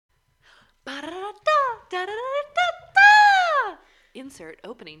Ba-da-da-da, da-da-da-da-da. Insert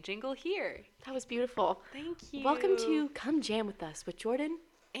opening jingle here. That was beautiful. Thank you. Welcome to Come Jam With Us with Jordan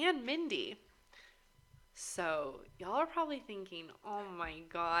and Mindy. So, y'all are probably thinking, oh my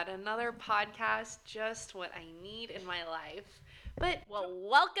God, another podcast, just what I need in my life. But, well,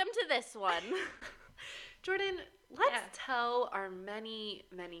 welcome to this one. Jordan, let's tell our many,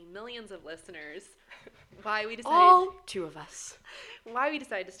 many millions of listeners why we decided. All two of us. Why we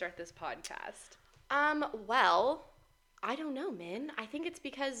decided to start this podcast. Well, I don't know, Min. I think it's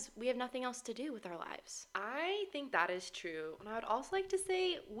because we have nothing else to do with our lives. I think that is true. And I would also like to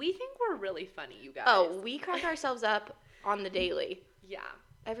say, we think we're really funny, you guys. Oh, we crack ourselves up on the daily. Yeah.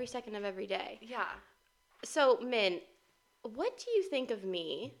 Every second of every day. Yeah. So, Min, what do you think of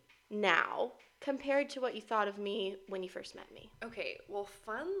me now compared to what you thought of me when you first met me? Okay, well,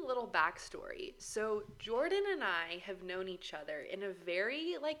 fun little backstory. So Jordan and I have known each other in a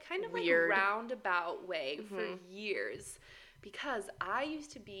very, kind of weird, roundabout way for years. Because I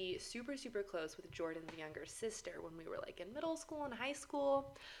used to be super, super close with Jordan's younger sister when we were, in middle school and high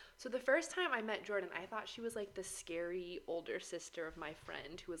school. So the first time I met Jordan, I thought she was, the scary older sister of my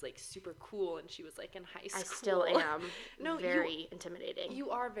friend who was, super cool, and she was, in high school. I still am. No, very intimidating. You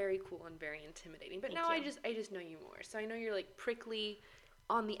are very cool and very intimidating. But now I just know you more. So I know you're, prickly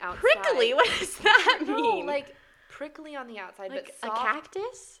on the outside. Prickly? What does that mean? No, prickly on the outside, but soft. A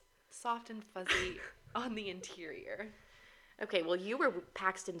cactus? Soft and fuzzy on the interior. Okay, well, you were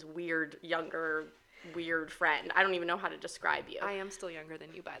Paxton's weird friend. I don't even know how to describe you. I am still younger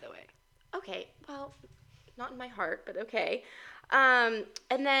than you, by the way. Okay, well, not in my heart, but okay. And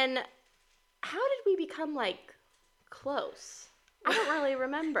then, how did we become, close? I don't really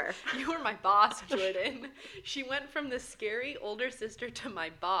remember. You were my boss, Jordan. She went from the scary older sister to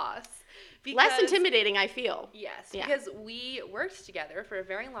my boss. Less intimidating, I feel. Yes, because we worked together for a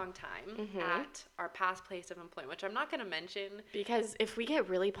very long time at our past place of employment, which I'm not going to mention. Because if we get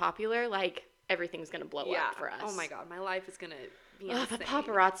really popular, everything's going to blow up for us. Oh my God, my life is going to be insane. The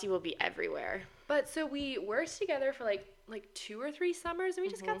paparazzi will be everywhere. But so we worked together for like 2 or 3 summers, and we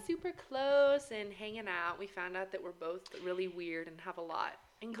just got super close and hanging out. We found out that we're both really weird and have a lot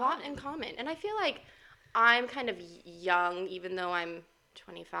in common. And I feel like I'm kind of young, even though I'm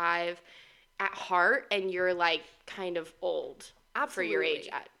 25 at heart, and you're kind of old. Absolutely. For your age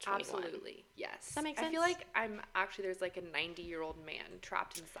at 21. Absolutely, yes. Does that make sense? I feel like there's a 90-year-old man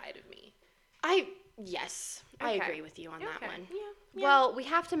trapped inside of me. Yes, okay. I agree with you on that one. Yeah. Well, we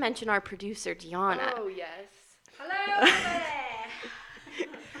have to mention our producer, Deanna. Oh, yes. Hello there.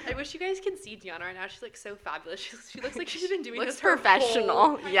 I wish you guys could see Deanna right now. She's so fabulous. She looks like she's been doing looks this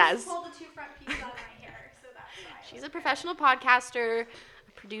professional. I just pulled the 2 front pieces out of my hair, so that's why. She's a professional podcaster,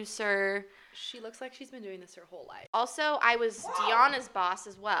 a producer. She looks like she's been doing this her whole life. Also, I was Deanna's boss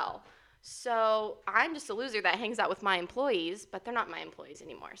as well. So I'm just a loser that hangs out with my employees, but they're not my employees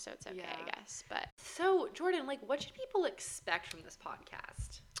anymore, so it's okay, I guess. But so, Jordan, what should people expect from this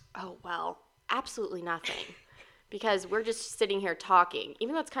podcast? Oh, well, absolutely nothing. Because we're just sitting here talking.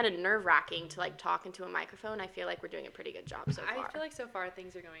 Even though it's kind of nerve-wracking to, talk into a microphone, I feel like we're doing a pretty good job so far. I feel like so far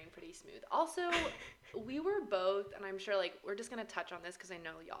things are going pretty smooth. Also, we were both, and I'm sure, we're just going to touch on this because I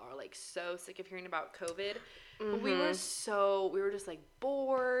know y'all are, so sick of hearing about COVID. But we were just,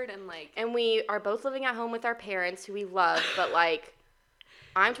 bored and, And we are both living at home with our parents, who we love, but,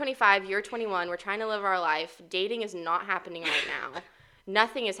 I'm 25, you're 21, we're trying to live our life. Dating is not happening right now.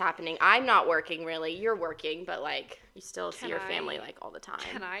 Nothing is happening. I'm not working, really. You're working, but, you still see your family, all the time.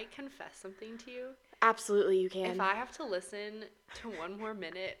 Can I confess something to you? Absolutely, you can. If I have to listen to one more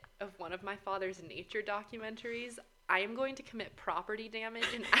minute of one of my father's nature documentaries, I am going to commit property damage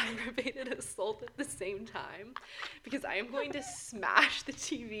and aggravated assault at the same time, because I am going to smash the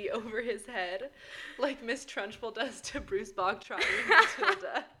TV over his head like Miss Trunchbull does to Bruce Bogtrotter and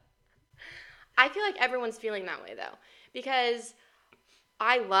Matilda. I feel like everyone's feeling that way, though, because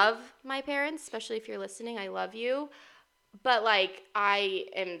I love my parents, especially if you're listening. I love you. But, I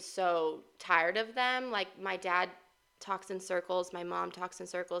am so tired of them. My dad talks in circles. My mom talks in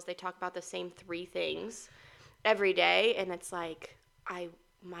circles. They talk about the same 3 things every day. And it's I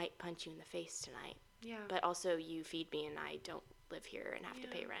might punch you in the face tonight. Yeah. But also you feed me and I don't live here and have to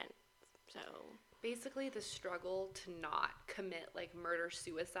pay rent. So basically the struggle to not commit,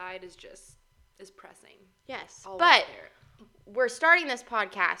 murder-suicide is pressing. Yes. Always but there. We're starting this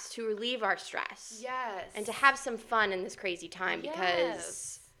podcast to relieve our stress. Yes. And to have some fun in this crazy time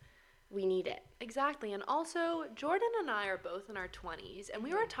because we need it. Exactly. And also, Jordan and I are both in our 20s, and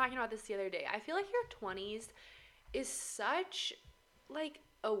we were talking about this the other day. I feel like your 20s is such,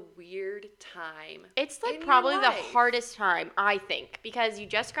 a weird time. It's like in your probably the life. hardest time, I think, because you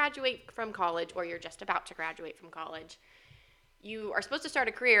just graduate from college or you're just about to graduate from college. You are supposed to start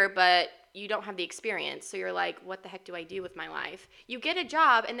a career, but you don't have the experience. So you're like, what the heck do I do with my life? You get a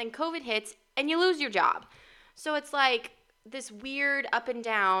job and then COVID hits and you lose your job. So it's like this weird up and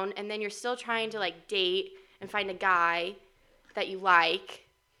down, and then you're still trying to like date and find a guy that you like,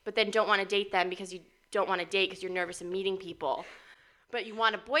 but then don't want to date them because you don't want to date because you're nervous of meeting people. But you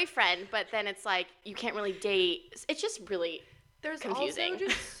want a boyfriend, but then it's like you can't really date. It's just really There's confusing. also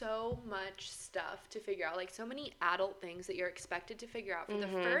just so much stuff to figure out, like so many adult things that you're expected to figure out for the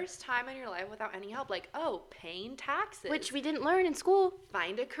first time in your life without any help. Like, oh, paying taxes. Which we didn't learn in school.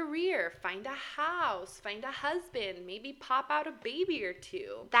 Find a career, find a house, find a husband, maybe pop out a baby or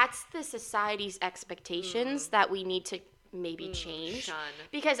two. That's the society's expectations that we need to maybe change. Shun.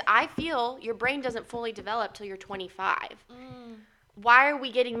 Because I feel your brain doesn't fully develop till you're 25. Why are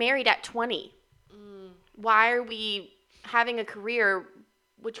we getting married at 20? Why are we having a career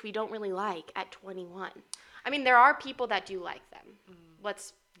which we don't really like at 21? I mean, there are people that do like them.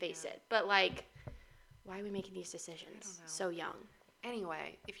 Let's face it. But like, why are we making these decisions so young?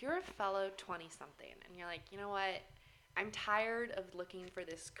 Anyway, if you're a fellow 20-something and you're like, you know what? I'm tired of looking for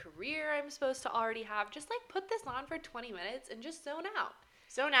this career I'm supposed to already have. Just like put this on for 20 minutes and just zone out.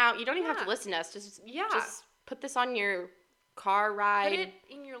 Zone out. You don't even have Yeah. to listen to us. Just put this on your car Put ride. it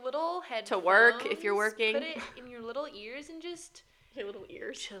in your little head To work if you're working. Put it in your little ears and just Your little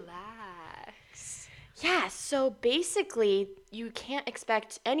ears. chillax. Yeah, so basically, you can't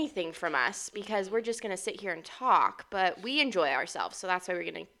expect anything from us because we're just going to sit here and talk, but we enjoy ourselves, so that's why we're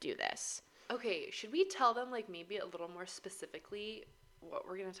going to do this. Okay, should we tell them like maybe a little more specifically what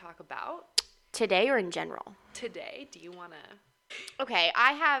we're going to talk about Today or in general? today? Do you want to? Okay,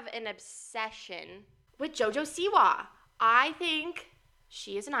 I have an obsession with JoJo Siwa. I think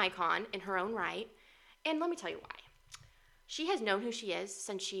she is an icon in her own right, and let me tell you why. She has known who she is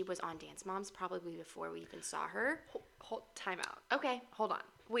since she was on Dance Moms, probably before we even saw her. Hold time out. Okay. Hold on.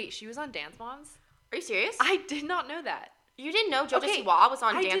 Wait, she was on Dance Moms? Are you serious? I did not know that. You didn't know JoJo Okay, Siwa was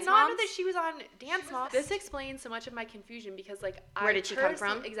on I Dance did not know Moms? that she was on Dance was Moms. the- This explains so much of my confusion because, like, Where did she come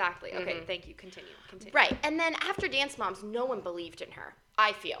from? Exactly. Okay, thank you. Continue. Right, and then after Dance Moms, no one believed in her,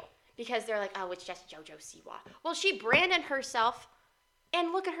 I feel. Because they're like, oh, it's just JoJo Siwa. Well, she branded herself,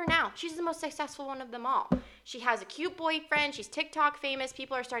 and look at her now. She's the most successful one of them all. She has a cute boyfriend. She's TikTok famous.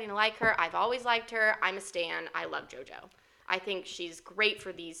 People are starting to like her. I've always liked her. I'm a stan. I love JoJo. I think she's great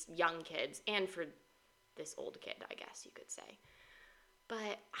for these young kids and for this old kid, I guess you could say. But I don't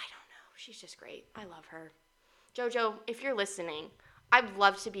know. She's just great. I love her. JoJo, if you're listening, I'd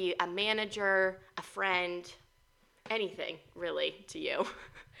love to be a manager, a friend, anything, really, to you.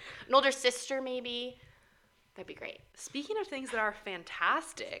 An older sister, maybe. That'd be great. Speaking of things that are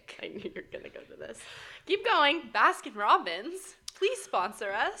fantastic, I knew you were going to go to this. Keep going. Baskin Robbins, please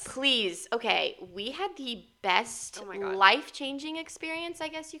sponsor us. Please. Okay, we had the best Oh my God. life-changing experience, I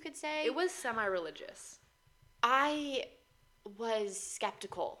guess you could say. It was semi-religious. I was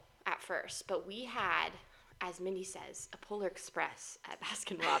skeptical at first, but we had, as Mindy says, a Polar Express at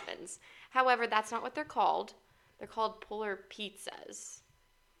Baskin Robbins. However, that's not what they're called. They're called Polar Pizzas.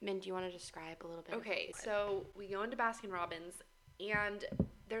 Min, do you want to describe a little bit? Okay, so we go into Baskin Robbins, and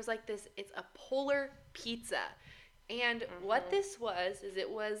there's like this, it's a polar pizza. And what this was, is it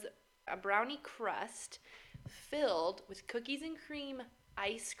was a brownie crust filled with cookies and cream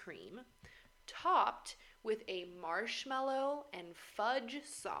ice cream, topped with a marshmallow and fudge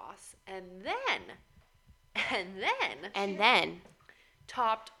sauce, and then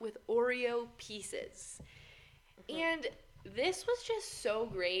topped with Oreo pieces. And this was just so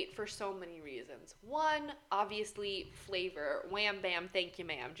great for so many reasons. One, obviously, flavor. Wham, bam, thank you,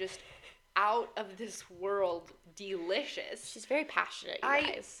 ma'am. Just out of this world, delicious. She's very passionate, you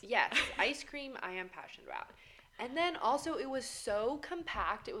guys. Yes, ice cream I am passionate about. And then also it was so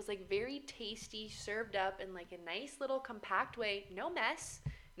compact. It was like very tasty, served up in like a nice little compact way. No mess,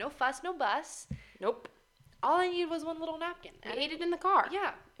 no fuss, no fuss. Nope. All I needed was one little napkin. I ate it in the car.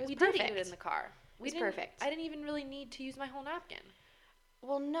 Yeah, It was we did eat perfect. it in the car. It was didn't- perfect. I didn't even really need to use my whole napkin.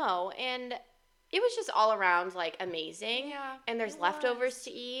 Well, no, and it was just all around like amazing. Yeah, And there's it leftovers was.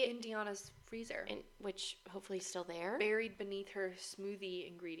 to eat, In Deanna's freezer, which hopefully is still there. buried beneath her smoothie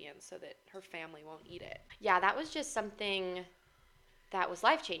ingredients so that her family won't eat it. Yeah, that was just something that was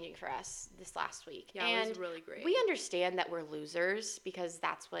life-changing for us this last week. Yeah, and it was really great. we understand that we're losers because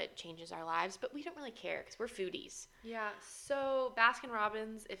that's what changes our lives, but we don't really care because we're foodies. Yeah, so Baskin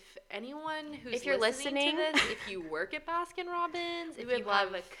Robbins, if anyone who's If you're listening to listening- this, if you work at Baskin Robbins, We if would you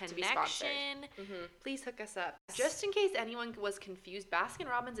have love a to be sponsored. connection, please hook us up. Just in case anyone was confused, Baskin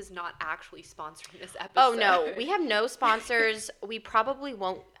Robbins is not actually sponsoring this episode. Oh, no. We have no sponsors. We probably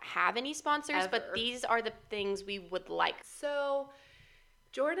won't have any sponsors, but Ever. these are the things we would like. So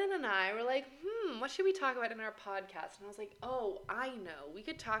Jordan and I were like, what should we talk about in our podcast? And I was like, oh, I know. We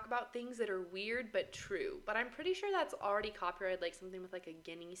could talk about things that are weird but true. But I'm pretty sure that's already copyrighted, like something with like a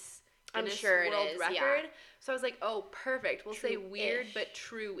Guinness I'm sure it World is, Record. yeah. So I was like, oh, perfect. We'll say True-ish. weird but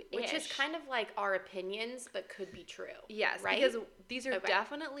true-ish. Which is kind of like our opinions, but could be true. Yes, right? because these are Okay.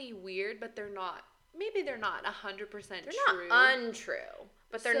 definitely weird, but they're not. Maybe they're not 100% They're true. not untrue,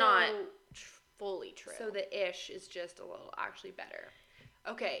 but they're not fully true. So the ish is just a little actually better.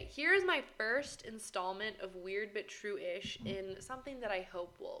 Okay, here's my first installment of Weird But True-ish in something that I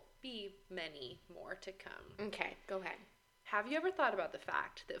hope will be many more to come. Okay, go ahead. Have you ever thought about the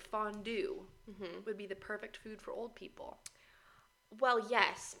fact that fondue Mm-hmm. would be the perfect food for old people? Well,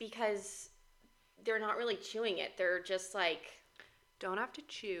 yes, because they're not really chewing it. They're just like, Don't have to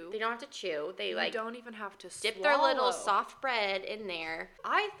chew. they don't have to chew. They You like don't even have to dip their little swallow. soft bread in there.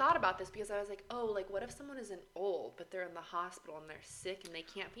 I thought about this because I was like, oh, like what if someone isn't old, but they're in the hospital and they're sick and they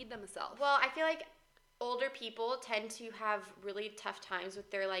can't feed themselves? Well, I feel like older people tend to have really tough times with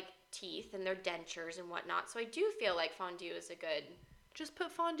their like teeth and their dentures and whatnot. So I do feel like fondue is a good. just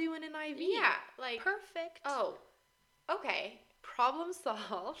put fondue in an IV. Yeah, like Perfect. oh, okay, Problem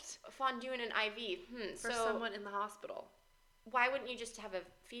solved fondue in an IV. for So someone in the hospital. why wouldn't you just have a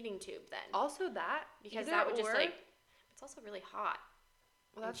feeding tube then? Also that, Because either that would just or- like. It's also really hot.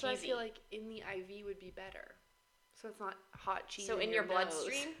 Well, and that's why I cheesy. feel like in the IV would be better. So it's not hot cheese. So in your your nose.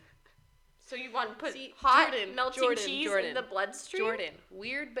 bloodstream. So you want to put See, hot Jordan, melting Jordan, cheese Jordan. in the bloodstream? Jordan,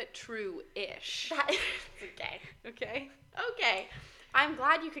 weird but true-ish. That, okay. Okay. Okay. I'm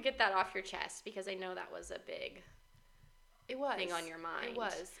glad you could get that off your chest because I know that was a big It was thing on your mind. It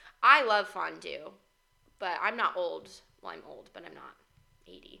was. I love fondue, but I'm not old. Well, I'm old, but I'm not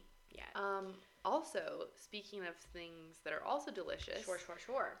 80 yet. Also, speaking of things that are also delicious,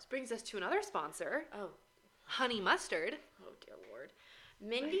 Sure. this brings us to another sponsor, Oh. Honey Mustard. Oh, dear Lord.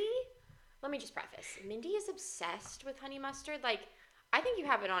 Mindy, let me just preface. Mindy is obsessed with honey mustard. Like, I think you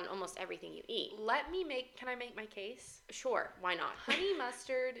have it on almost everything you eat. Can I make my case? Sure, why not? Honey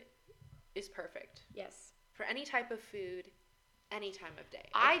mustard is perfect Yes. for any type of food, any time of day.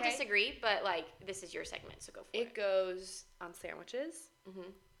 I okay? disagree, but, like, this is your segment, so go for it. It goes on sandwiches, Mm-hmm.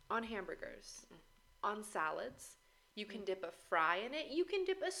 on hamburgers, on salads. You can dip a fry in it. You can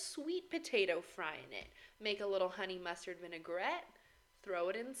dip a sweet potato fry in it. Make a little honey mustard vinaigrette. Throw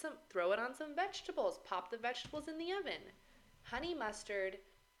it on some vegetables. Pop the vegetables in the oven. Honey mustard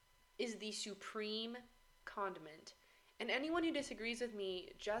is the supreme condiment. And anyone who disagrees with me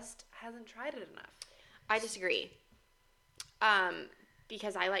just hasn't tried it enough. I disagree.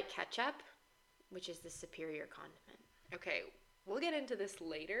 Because I like ketchup, which is the superior condiment. Okay, we'll get into this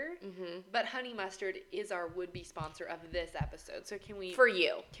later. Mm-hmm. But honey mustard is our would-be sponsor of this episode. So can we For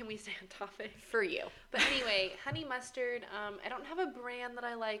you. stay on topic? For you. But anyway, honey mustard, I don't have a brand that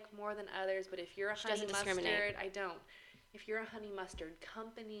I like more than others, but if you're a She honey doesn't mustard, discriminate. I don't. If you're a honey mustard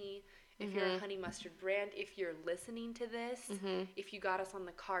company, if you're a honey mustard brand, if you're listening to this, if you got us on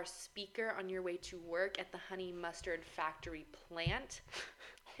the car speaker on your way to work at the honey mustard factory plant,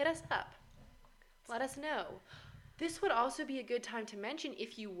 hit us up. Let us know. This would also be a good time to mention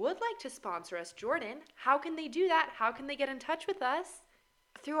if you would like to sponsor us, Jordan, how can they do that? How can they get in touch with us?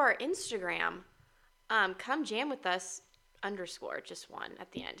 Through our Instagram, come jam with us _ just one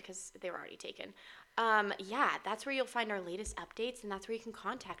at the end because they were already taken. Yeah, that's where you'll find our latest updates, and that's where you can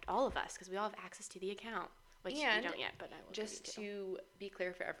contact all of us because we all have access to the account, which you And don't yet, but I will. Just give you to be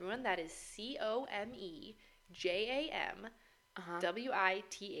clear for everyone, that is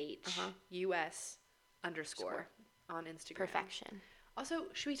COMEJAMWITHUS _ on Instagram. perfection. Also,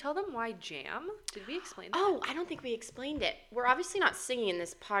 should we tell them why jam? Did we explain that? Oh, I don't think we explained it. We're obviously not singing in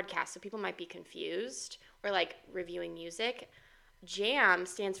this podcast, so people might be confused or like reviewing music. Jam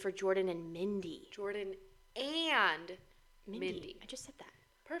stands for Jordan and Mindy. Jordan and Mindy. I just said that.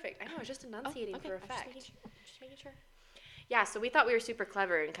 Perfect. I know, I was just enunciating for I'm just effect. making sure. Yeah, so we thought we were super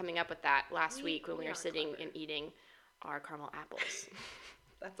clever in coming up with that last week when we we were are sitting clever. and eating our caramel apples.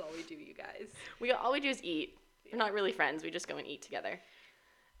 That's all we do, you guys. All we do is eat. We're not really friends. We just go and eat together.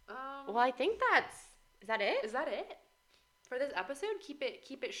 Um, Well, I think is that it? is that it? for this episode, keep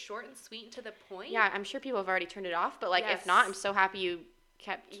it short and sweet and to the point. Yeah, I'm sure people have already turned it off, but like Yes. if not, I'm so happy you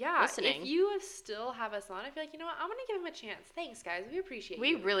kept listening. If you still have us on, if you're like, you know what, I'm gonna give him a chance. Thanks, guys. We appreciate We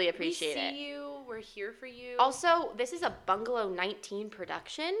you. really appreciate we it. see you. We're here for you. Also, this is a Bungalow 19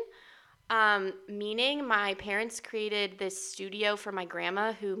 production, meaning my parents created this studio for my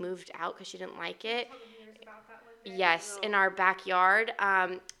grandma who moved out because she didn't like it. Told the viewers about that one day. Yes, in our backyard,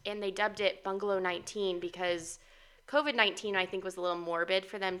 and they dubbed it Bungalow 19 because COVID-19, I think, was a little morbid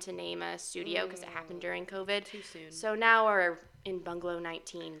for them to name a studio because it happened during COVID. Too soon. So now we're in Bungalow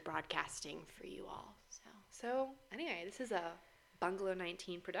 19 broadcasting for you all. So anyway, this is a Bungalow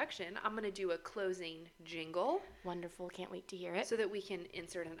 19 production. I'm gonna do a closing jingle Wonderful. Can't wait to hear it. so that we can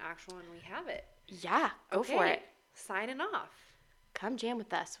insert an actual when we have it. Yeah, go for Okay, it. Signing off. Come jam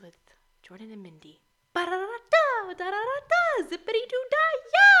with us with Jordan and Mindy. Ba-da-da-da, da-da-da-da, zippity-doo-dah,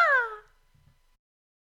 yeah!